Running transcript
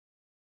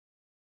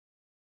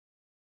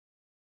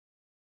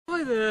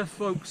Hi there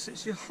folks,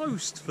 it's your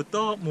host for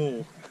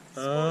Dartmoor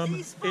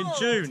in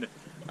June,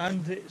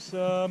 and it's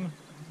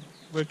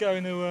we're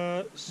going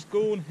to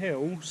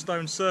Scorhill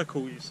Stone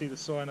Circle. You see the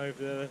sign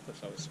over there,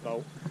 that's how it's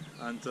spelled,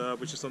 and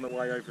we're just on the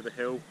way over the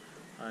hill,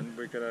 and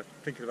we're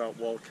thinking about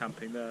wild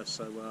camping there,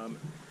 so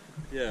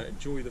yeah,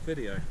 enjoy the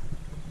video.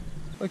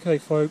 Okay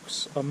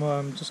folks,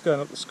 I'm just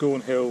going up the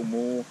Scorhill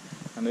Moor,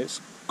 and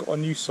it's got a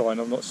new sign.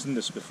 I've not seen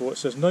this before. It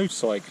says no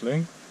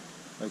cycling.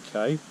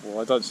 Okay, well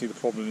I don't see the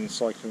problem in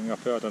cycling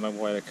up here, I don't know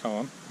why they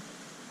can't.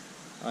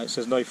 It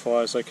says no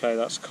fires. Okay,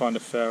 that's kind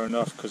of fair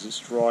enough because it's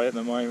dry at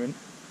the moment.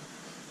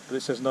 But it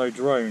says no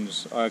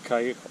drones.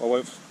 Okay,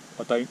 I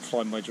don't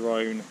fly my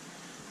drone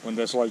when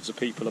there's loads of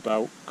people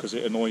about because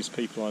it annoys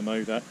people, I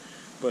know that.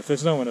 But if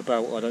there's no one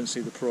about, I don't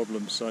see the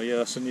problem. So yeah,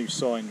 that's a new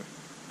sign.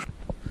 Look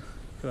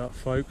at that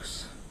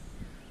folks,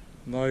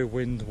 no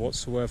wind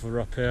whatsoever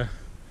up here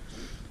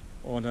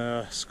on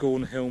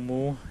Scorhill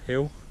Moor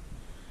Hill.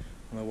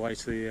 On the way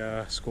to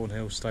the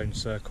Scorhill Stone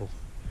Circle.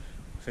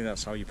 I think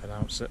that's how you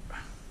pronounce it.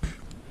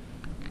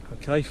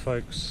 Okay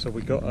folks, so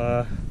we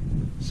got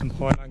some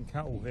Highland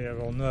cattle here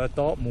on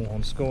Dartmoor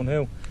on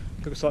Scorhill.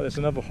 Looks like there's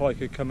another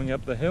hiker coming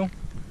up the hill.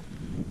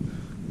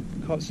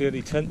 Can't see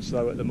any tents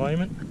though at the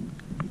moment.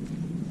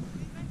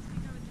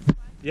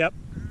 Yep.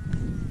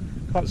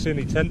 Can't see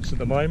any tents at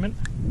the moment.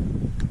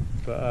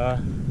 But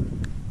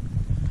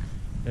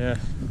yeah.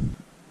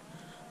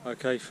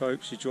 Okay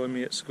folks, you join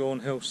me at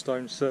Scorhill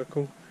Stone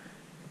Circle.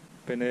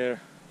 Been here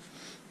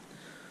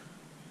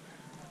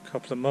a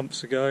couple of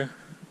months ago,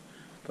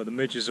 but the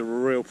midges are a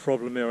real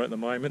problem here at the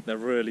moment. They're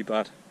really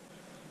bad.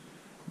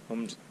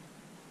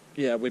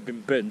 Yeah, we've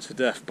been bitten to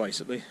death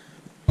basically.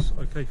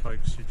 Okay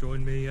folks, you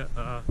join me at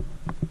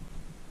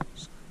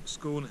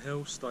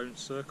Scorhill Stone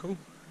Circle.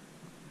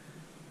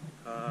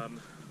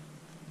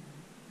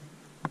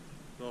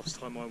 Last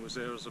time I was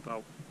here was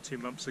about 2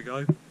 months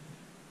ago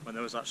when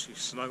there was actually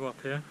snow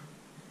up here.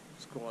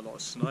 There's quite a lot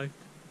of snow.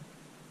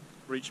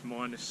 Reached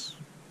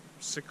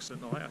 -6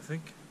 at night, I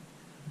think,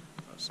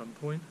 at some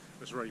point. It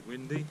was very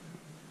windy.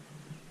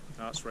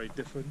 Now it's very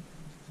different.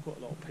 There's quite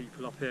a lot of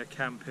people up here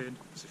camping.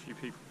 There's a few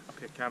people up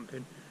here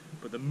camping,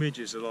 but the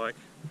midges are like,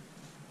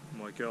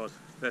 oh my god,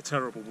 they're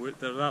terrible.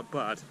 They're that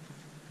bad.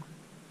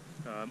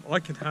 I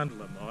can handle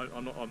them.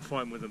 I'm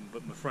fine with them,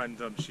 but my friend,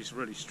 she's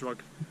really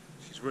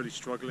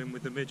struggling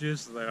with the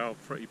midges. They are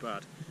pretty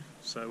bad.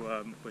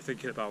 So we're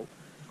thinking about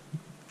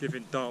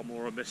giving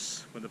Dartmoor a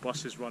miss when the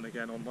buses run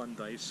again on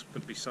Monday. It's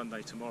going to be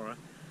Sunday tomorrow,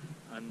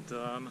 and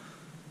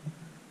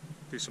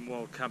do some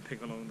wild camping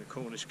along the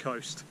Cornish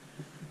coast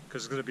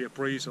because there's going to be a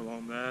breeze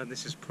along there, and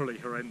this is pretty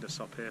horrendous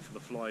up here for the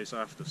flies, I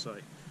have to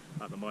say,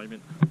 at the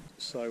moment.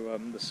 So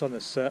the sun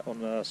has set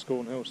on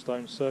Scorhill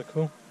Stone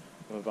Circle.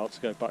 I'm about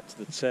to go back to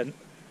the tent,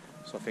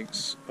 so I think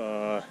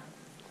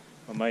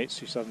my mates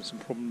who's having some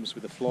problems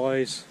with the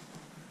flies,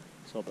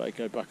 so I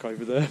better go back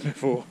over there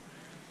before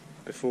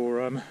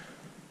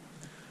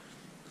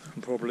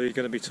I'm probably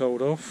going to be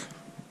told off,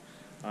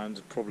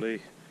 and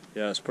probably,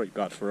 yeah, it's pretty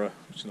bad for her.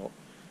 It's not,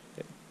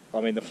 I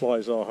mean, the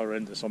flies are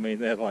horrendous. I mean,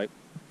 they're like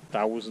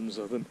thousands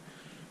of them.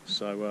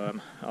 So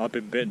I've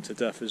been bitten to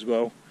death as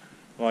well.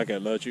 I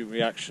get allergic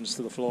reactions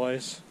to the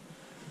flies.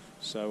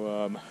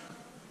 So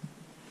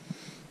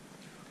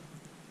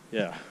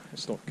yeah,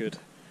 it's not good.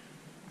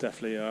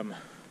 Definitely,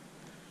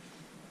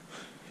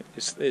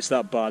 it's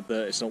that bad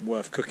that it's not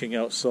worth cooking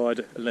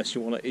outside unless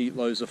you want to eat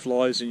loads of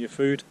flies in your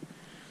food.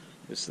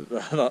 It's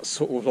that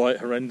sort of like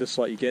horrendous,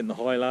 like you get in the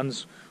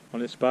Highlands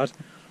when it's bad.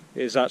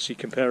 It is actually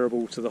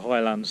comparable to the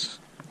Highlands.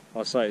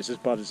 I say it's as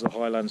bad as the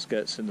Highlands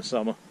gets in the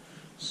summer.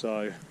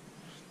 So,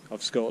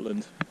 of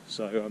Scotland.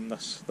 So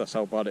that's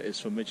how bad it is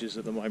for midges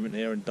at the moment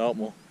here in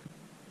Dartmoor.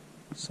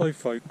 So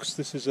folks,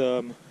 this is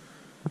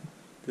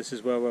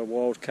where we're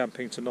wild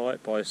camping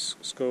tonight by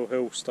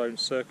Scorhill Stone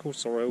Circle.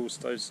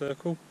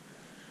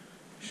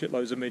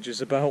 Shitloads of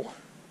midges about.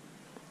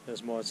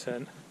 There's my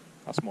tent.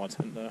 That's my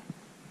tent there.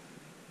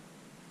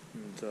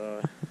 And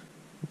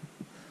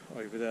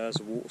over there's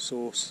a water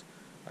source.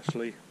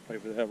 Actually,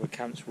 over there we're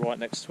camped right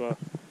next to a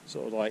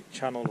sort of like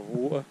channel of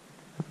water,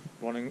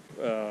 running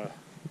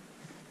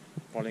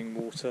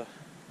water.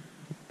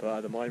 But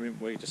at the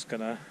moment we're just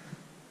gonna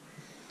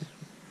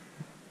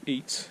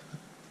eat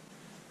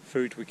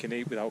food we can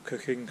eat without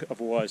cooking.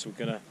 Otherwise we're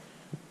gonna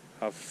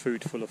have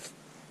food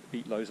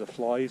eat loads of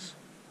flies.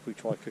 If we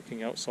try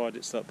cooking outside,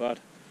 it's that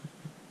bad.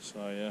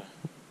 So yeah,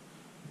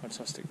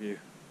 fantastic view.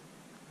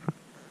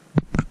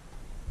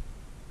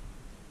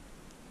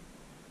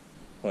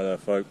 Hi there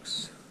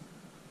folks.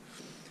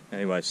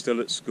 Anyway, still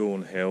at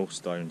Scorhill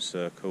Stone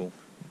Circle,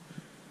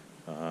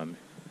 with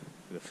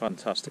a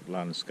fantastic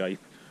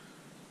landscape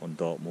on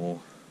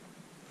Dartmoor.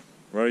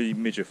 Very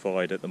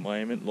midgified at the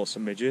moment, lots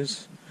of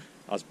midges,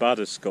 as bad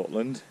as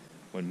Scotland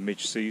when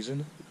midge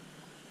season.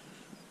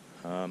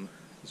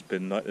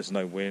 There's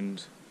no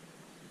wind,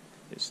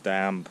 it's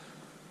damp,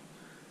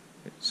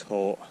 it's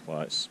hot.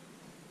 Well, it's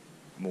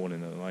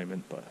morning at the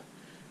moment, but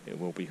it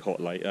will be hot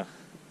later.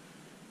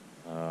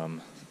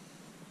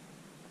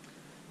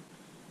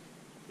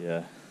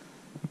 Yeah,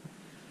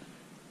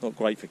 Not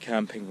great for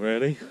camping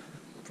really.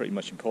 Pretty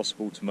much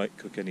impossible to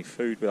cook any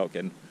food without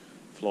getting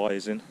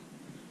flies in.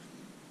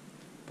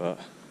 But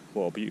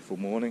what a beautiful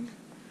morning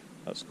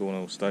at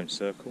Scorhill Stone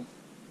Circle.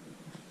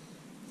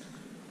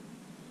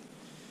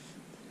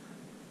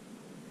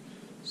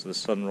 So the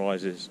sun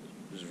rises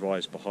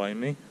behind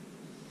me.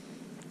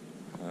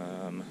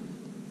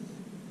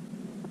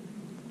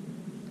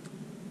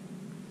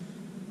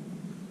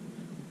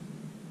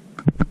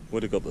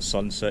 Would have got the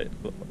sunset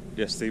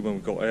yesterday when we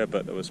got here,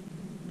 but there was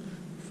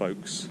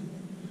folks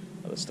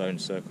at the stone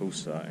circle,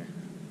 so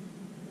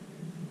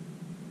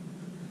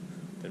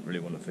didn't really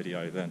want a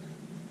video then.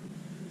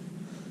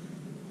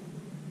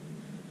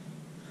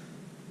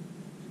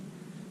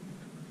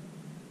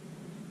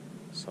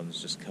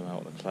 Sun's just come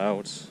out of the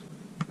clouds.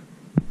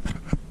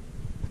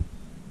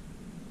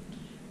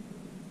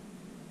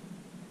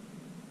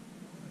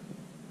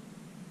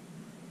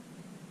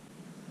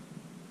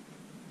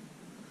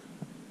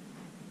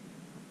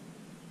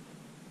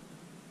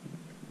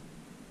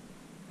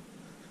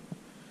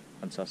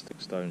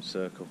 Fantastic stone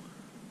circle.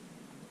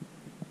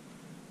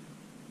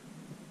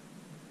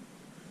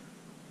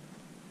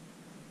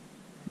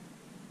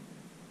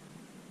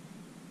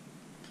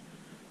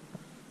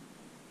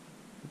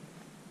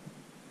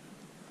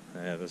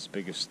 Yeah, that's the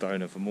biggest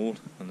stone of them all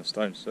in the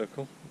stone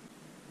circle.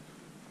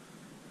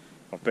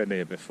 I've been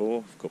here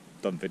before, I've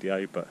done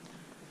video, but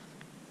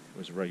it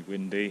was very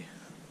windy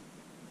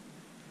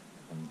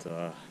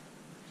and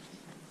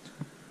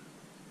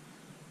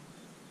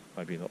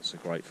maybe not so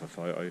great for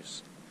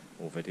photos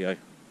or video.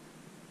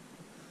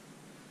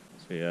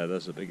 So yeah,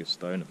 there's the biggest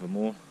stone of them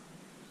all.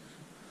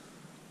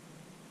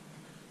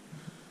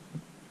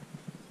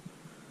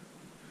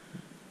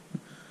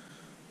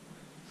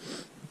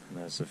 And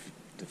there's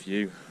the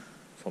view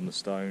from the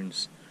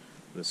stones,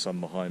 the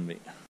sun behind me.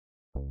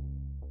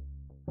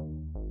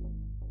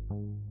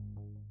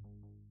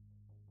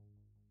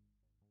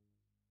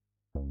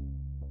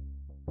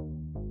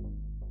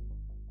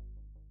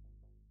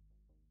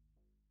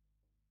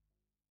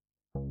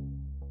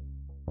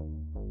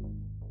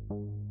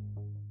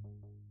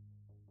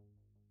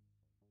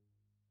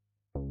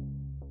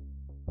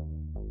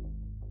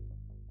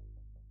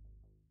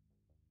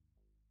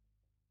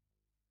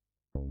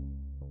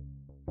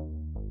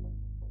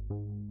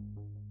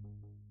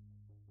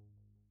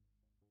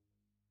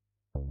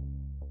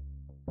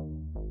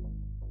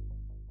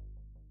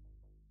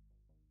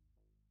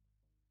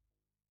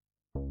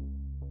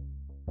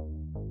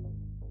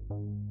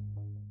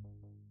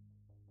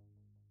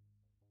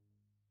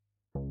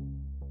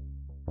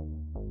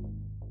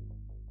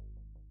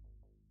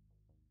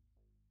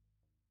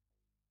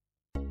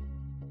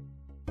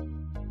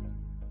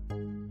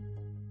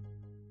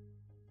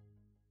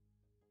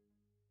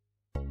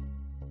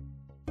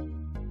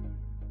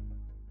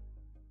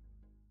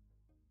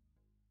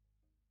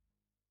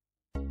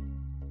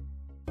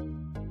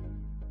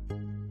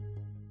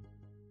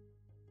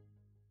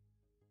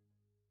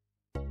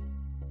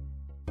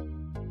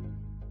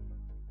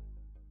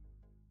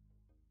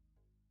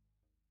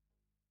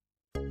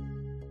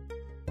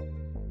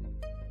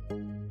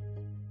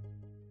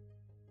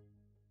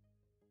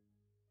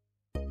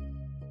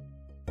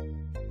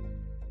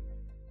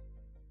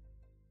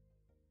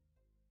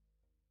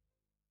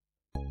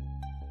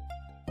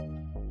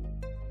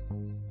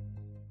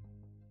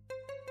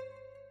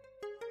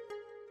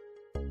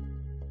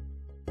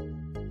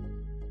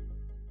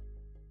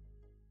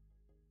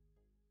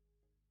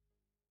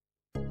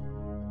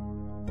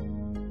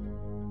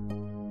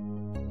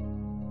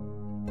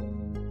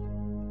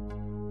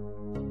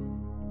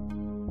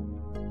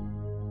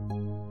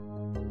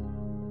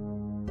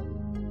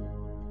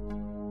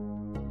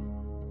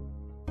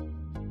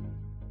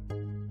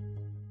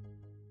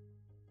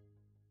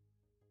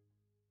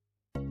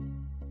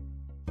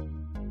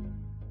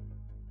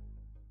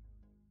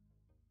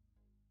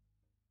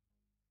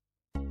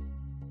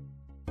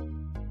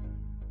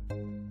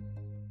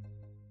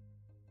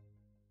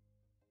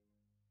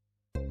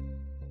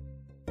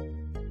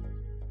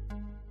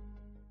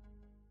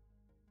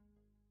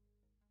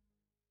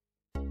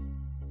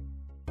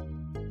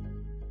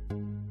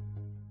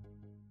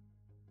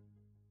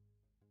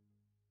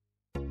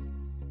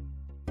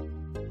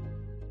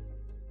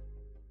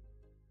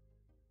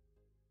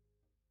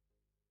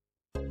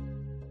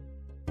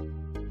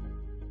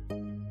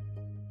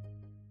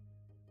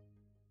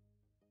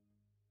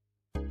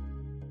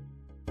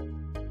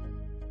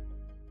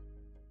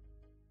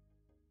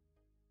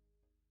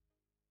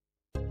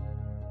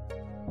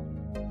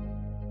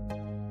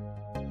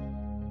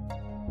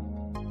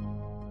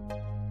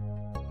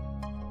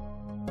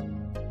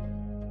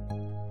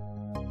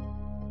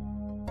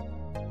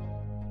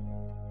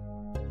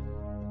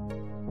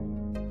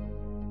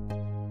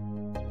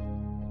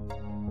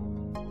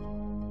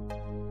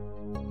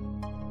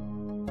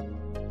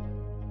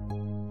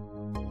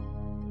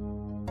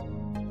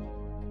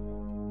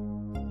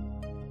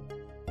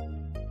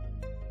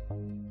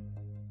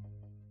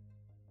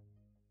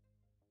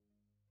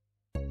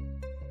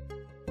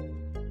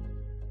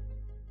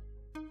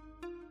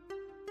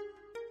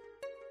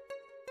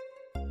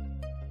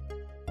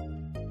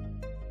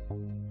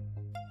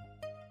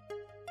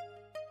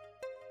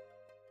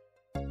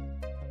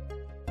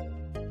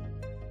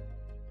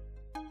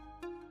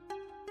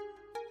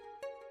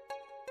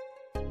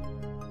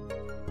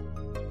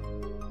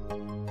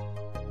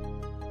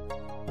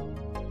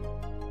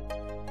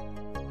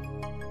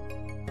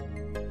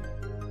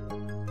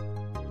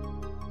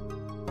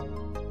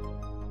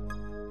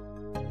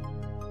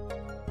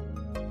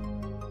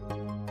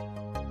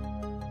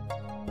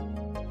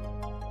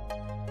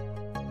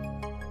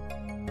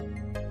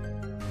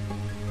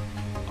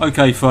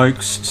 Okay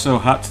folks, so I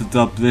had to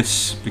dub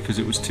this because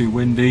it was too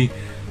windy.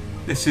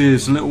 This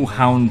is Little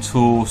Hound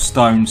Tor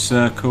Stone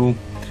Circle.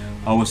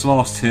 I was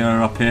last here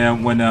up here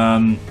when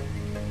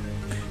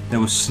there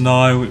was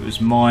snow. It was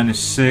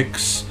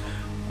 -6,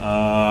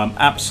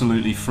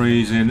 absolutely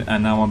freezing,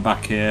 and now I'm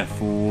back here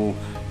for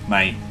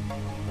May.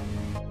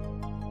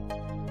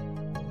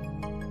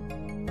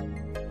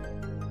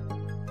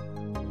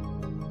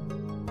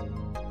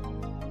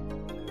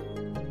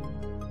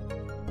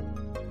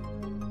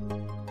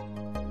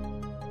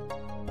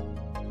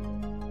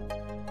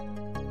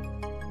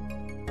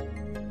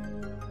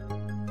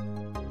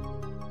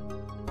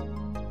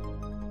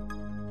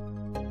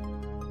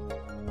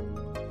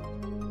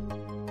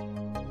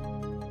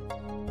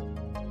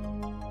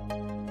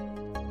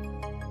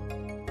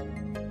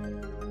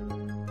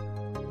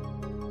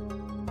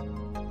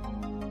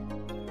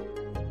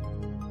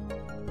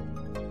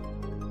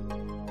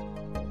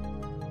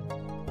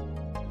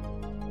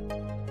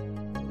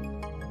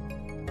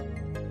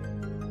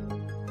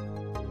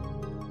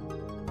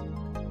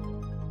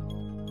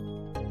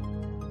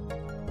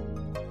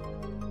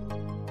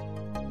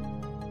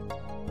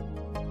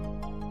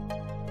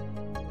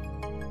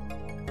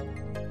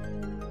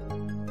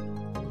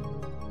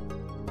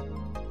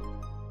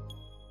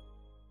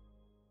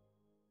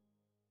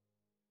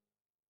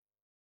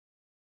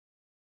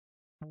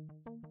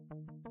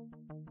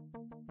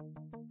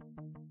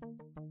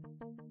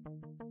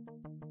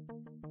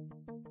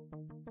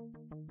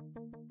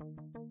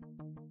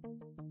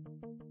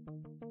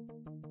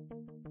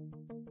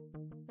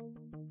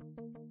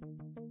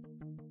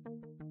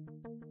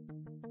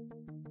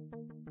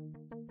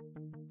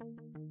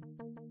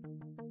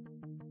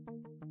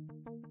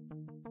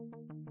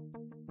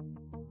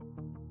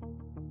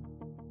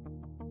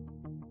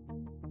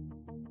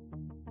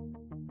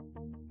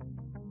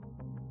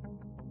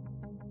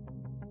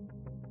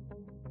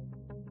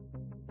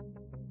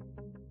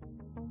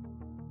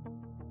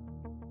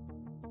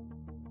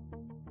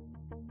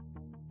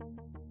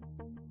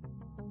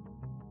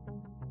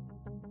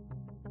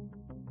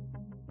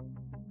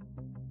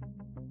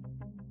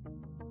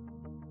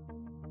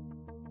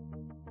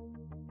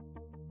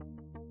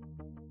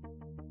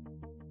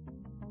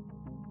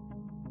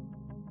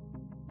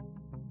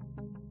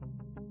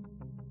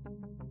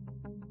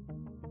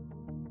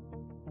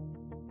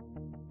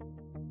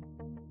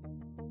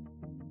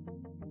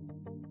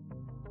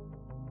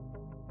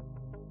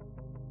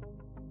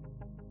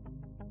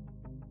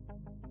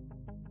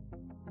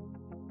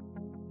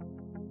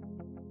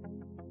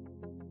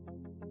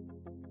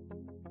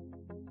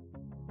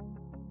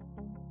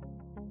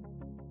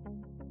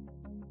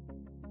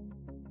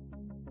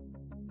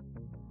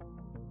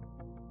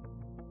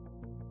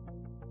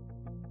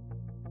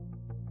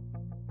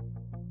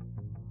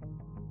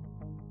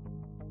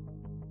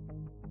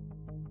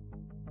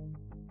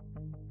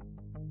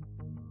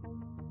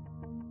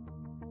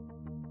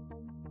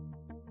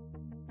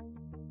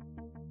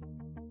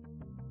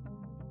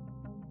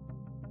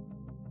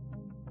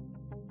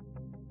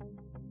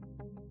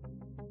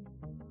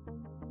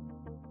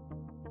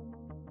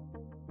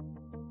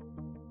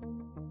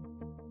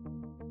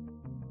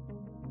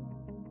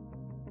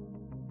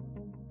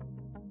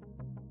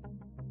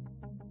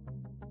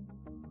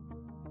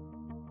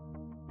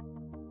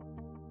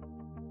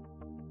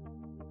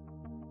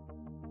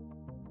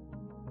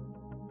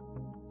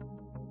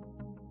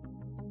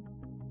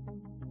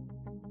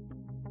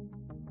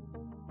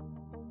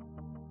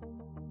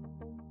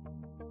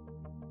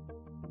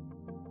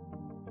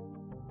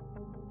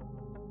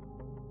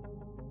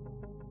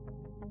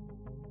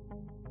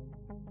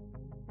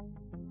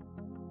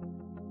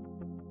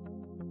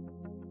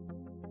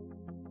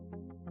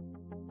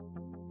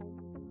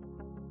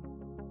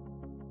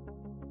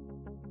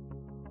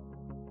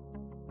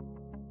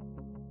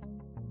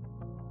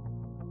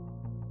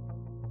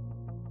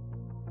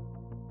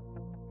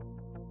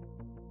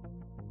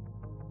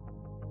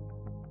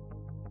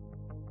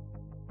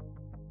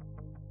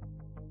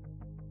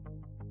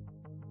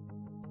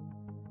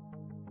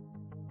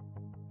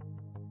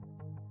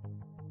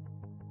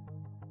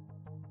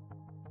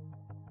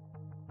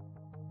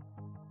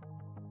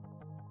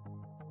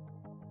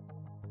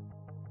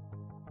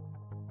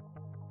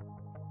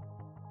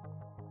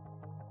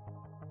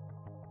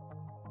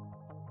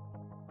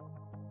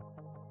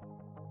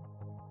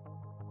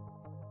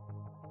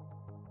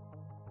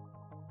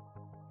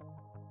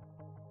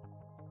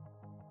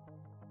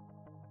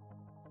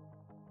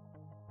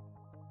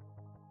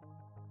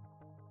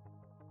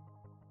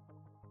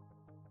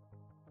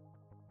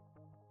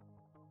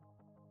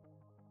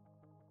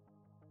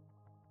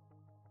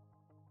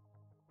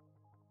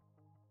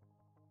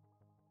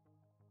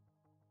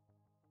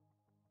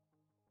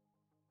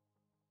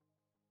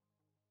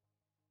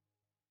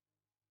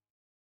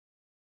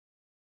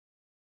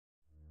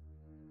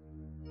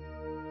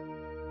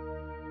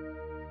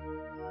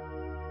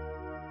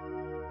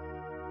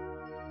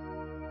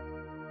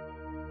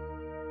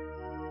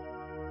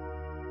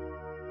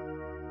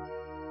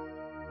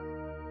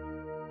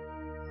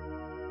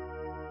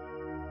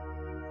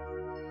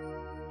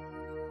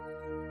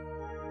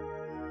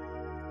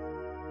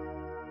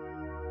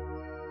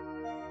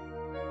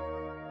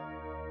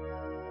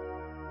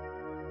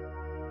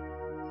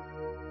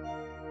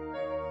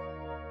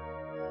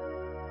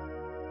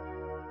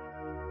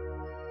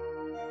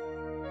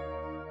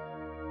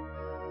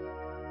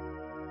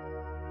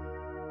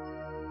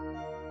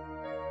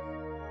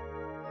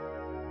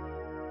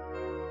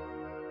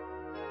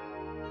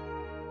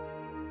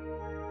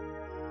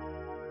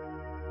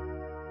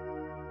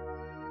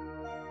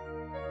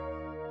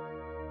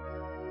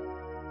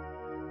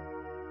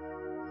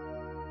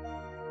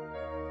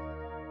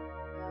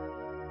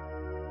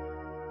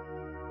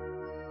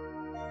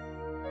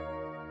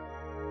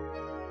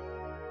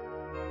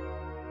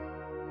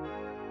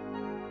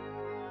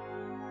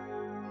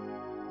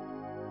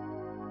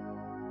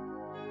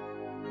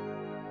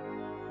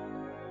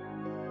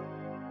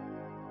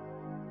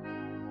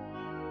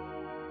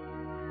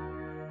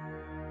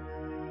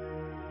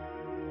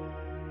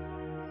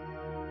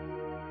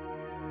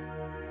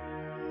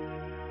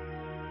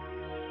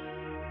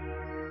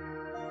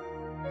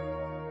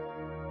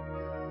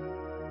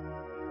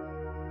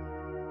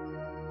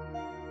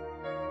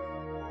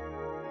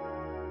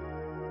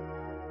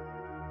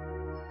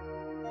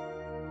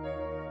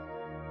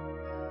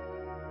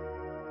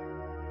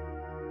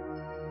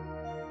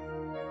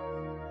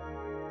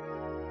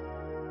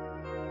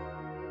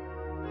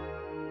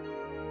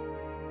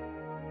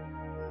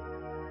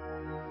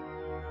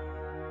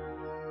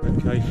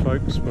 Okay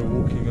folks, we're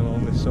walking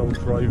along this old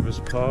drover's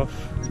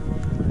path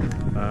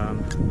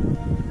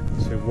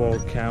to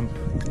Wild Camp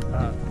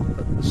at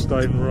the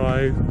Stone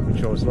Row,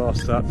 which I was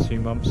last at 2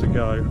 months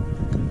ago.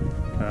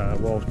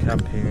 Wild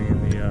camping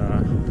in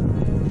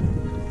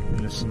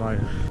the snow.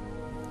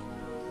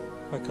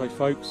 Okay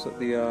folks, at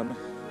the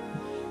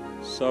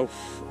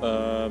South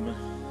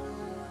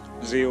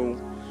Zeal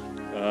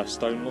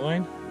stone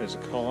line, there's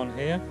a cairn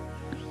here,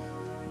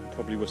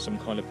 probably with some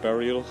kind of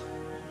burial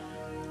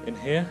in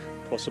here,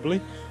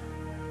 possibly.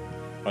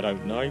 I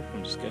don't know,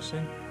 I'm just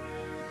guessing.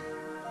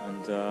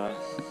 And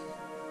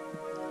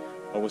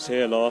I was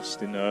here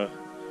last in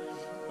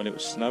when it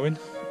was snowing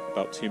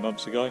about 2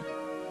 months ago.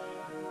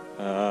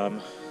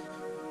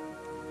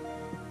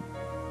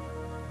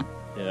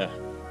 Yeah.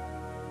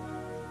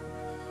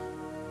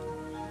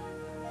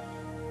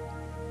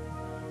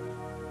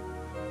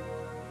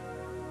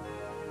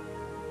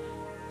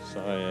 So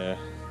yeah.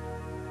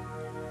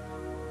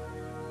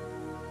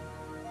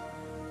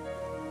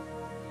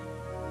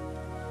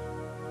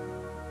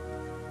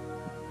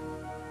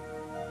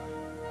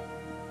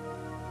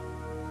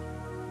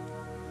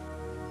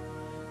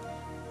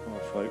 Oh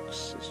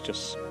folks, it's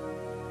just,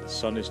 the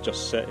sun is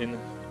just setting.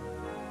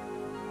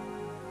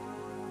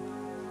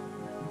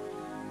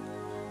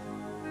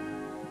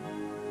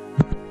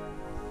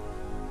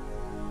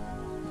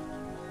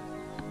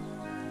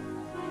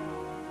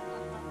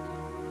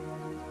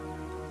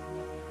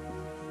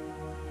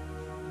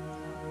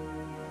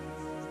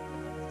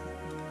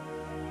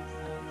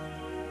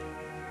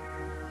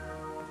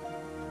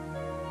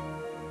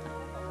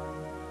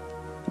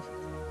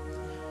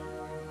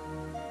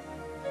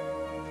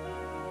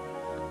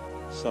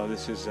 So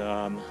this is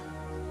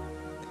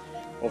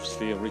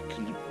obviously a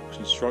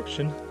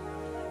reconstruction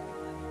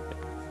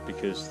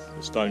because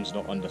the stone's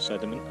not under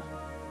sediment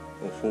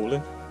or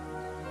falling,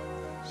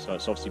 so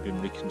it's obviously been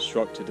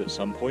reconstructed at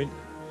some point.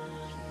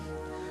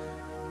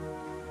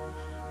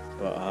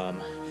 But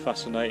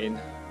fascinating,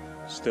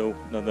 still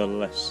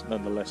nonetheless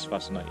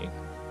fascinating.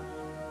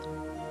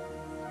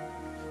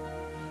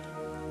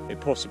 It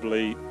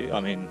possibly, I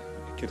mean,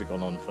 it could have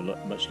gone on for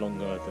much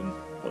longer than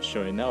what's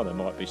showing now. There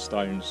might be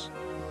stones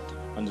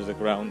under the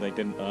ground they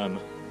didn't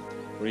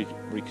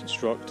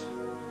reconstruct. There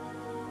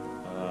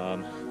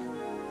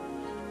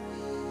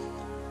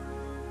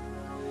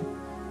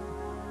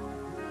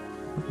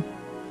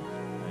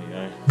you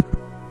go.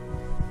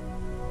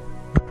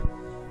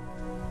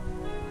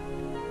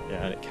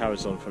 Yeah, and it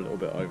carries on for a little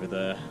bit over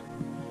there.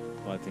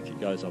 I don't think it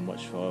goes on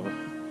much farther.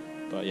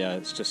 But yeah,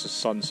 it's just a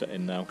sun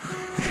setting now.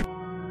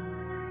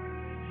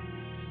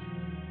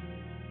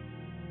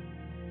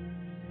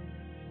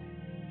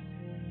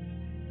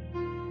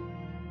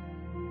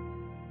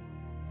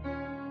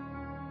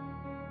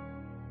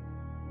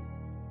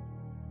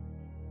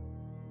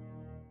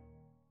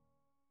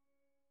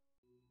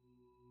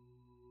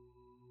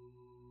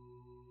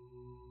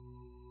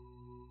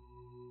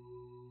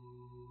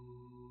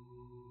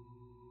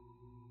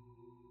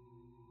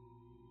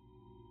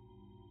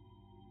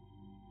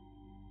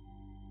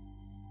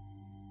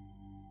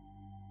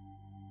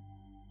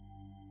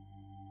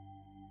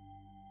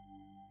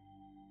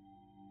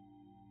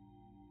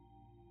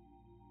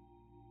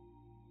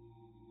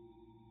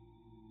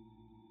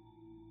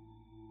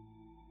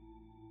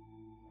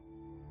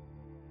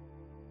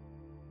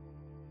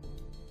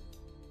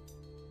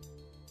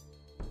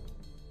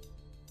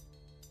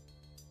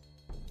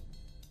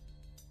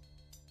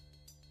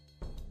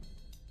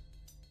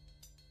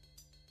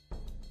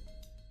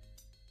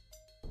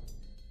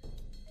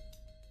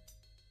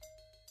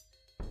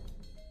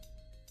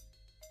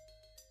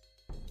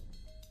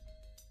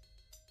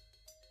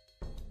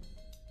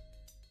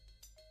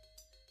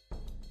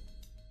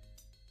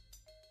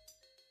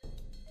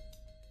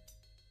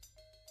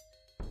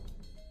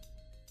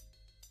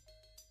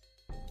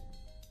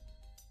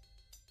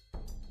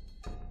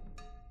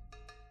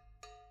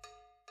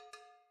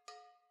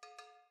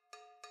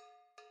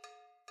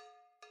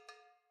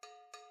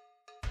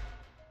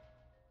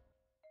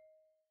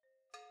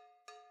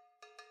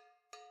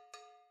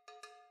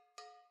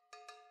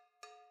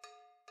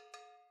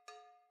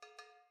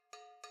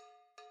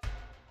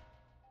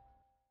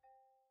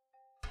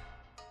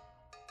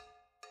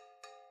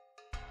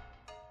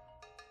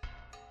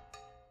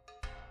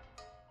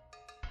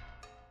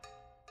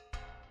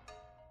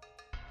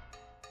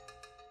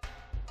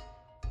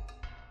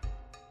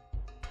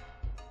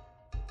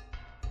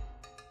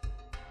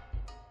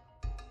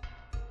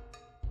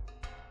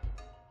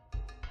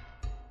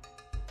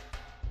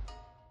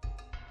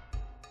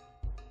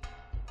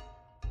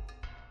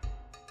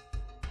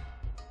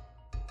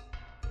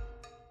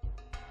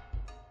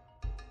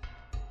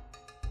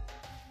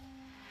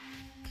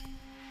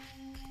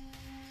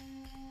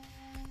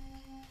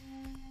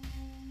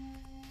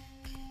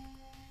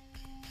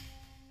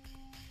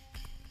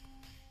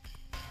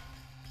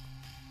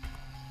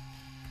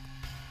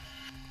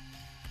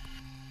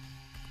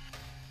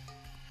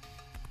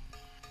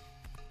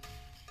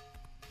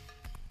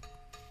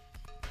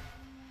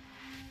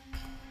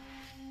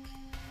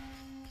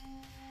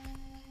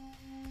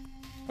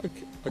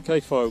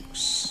 Okay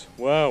folks,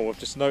 well, I've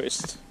just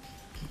noticed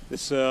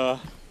this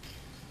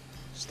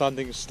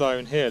standing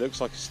stone here. It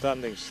looks like a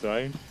standing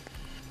stone.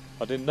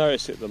 I didn't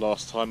notice it the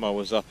last time I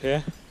was up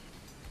here.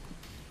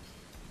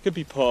 It could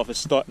be part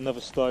of another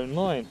stone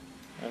line.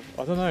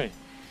 I don't know.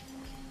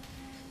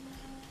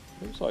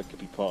 Looks like it could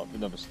be part of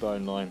another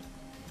stone line.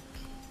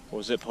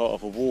 Or is it part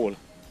of a wall?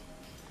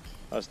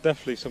 That's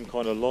definitely some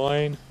kind of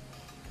line.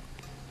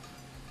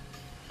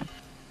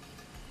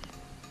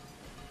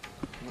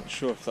 I'm not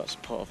sure if that's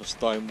part of a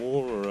stone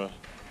wall or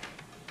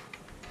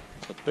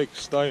it's a big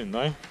stone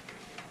though.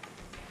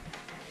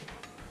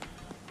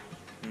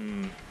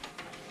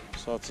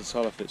 It's hard to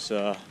tell if it's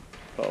part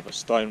of a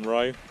stone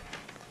row.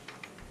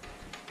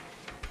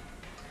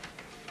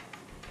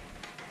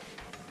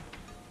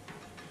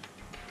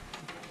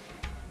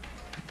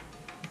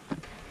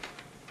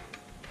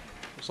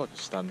 Looks like a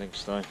standing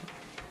stone.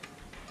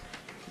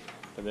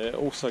 But it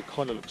also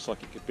kind of looks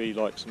like it could be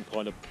like some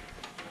kind of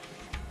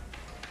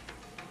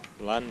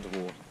land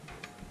wall.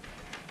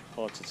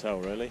 Hard to tell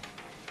really.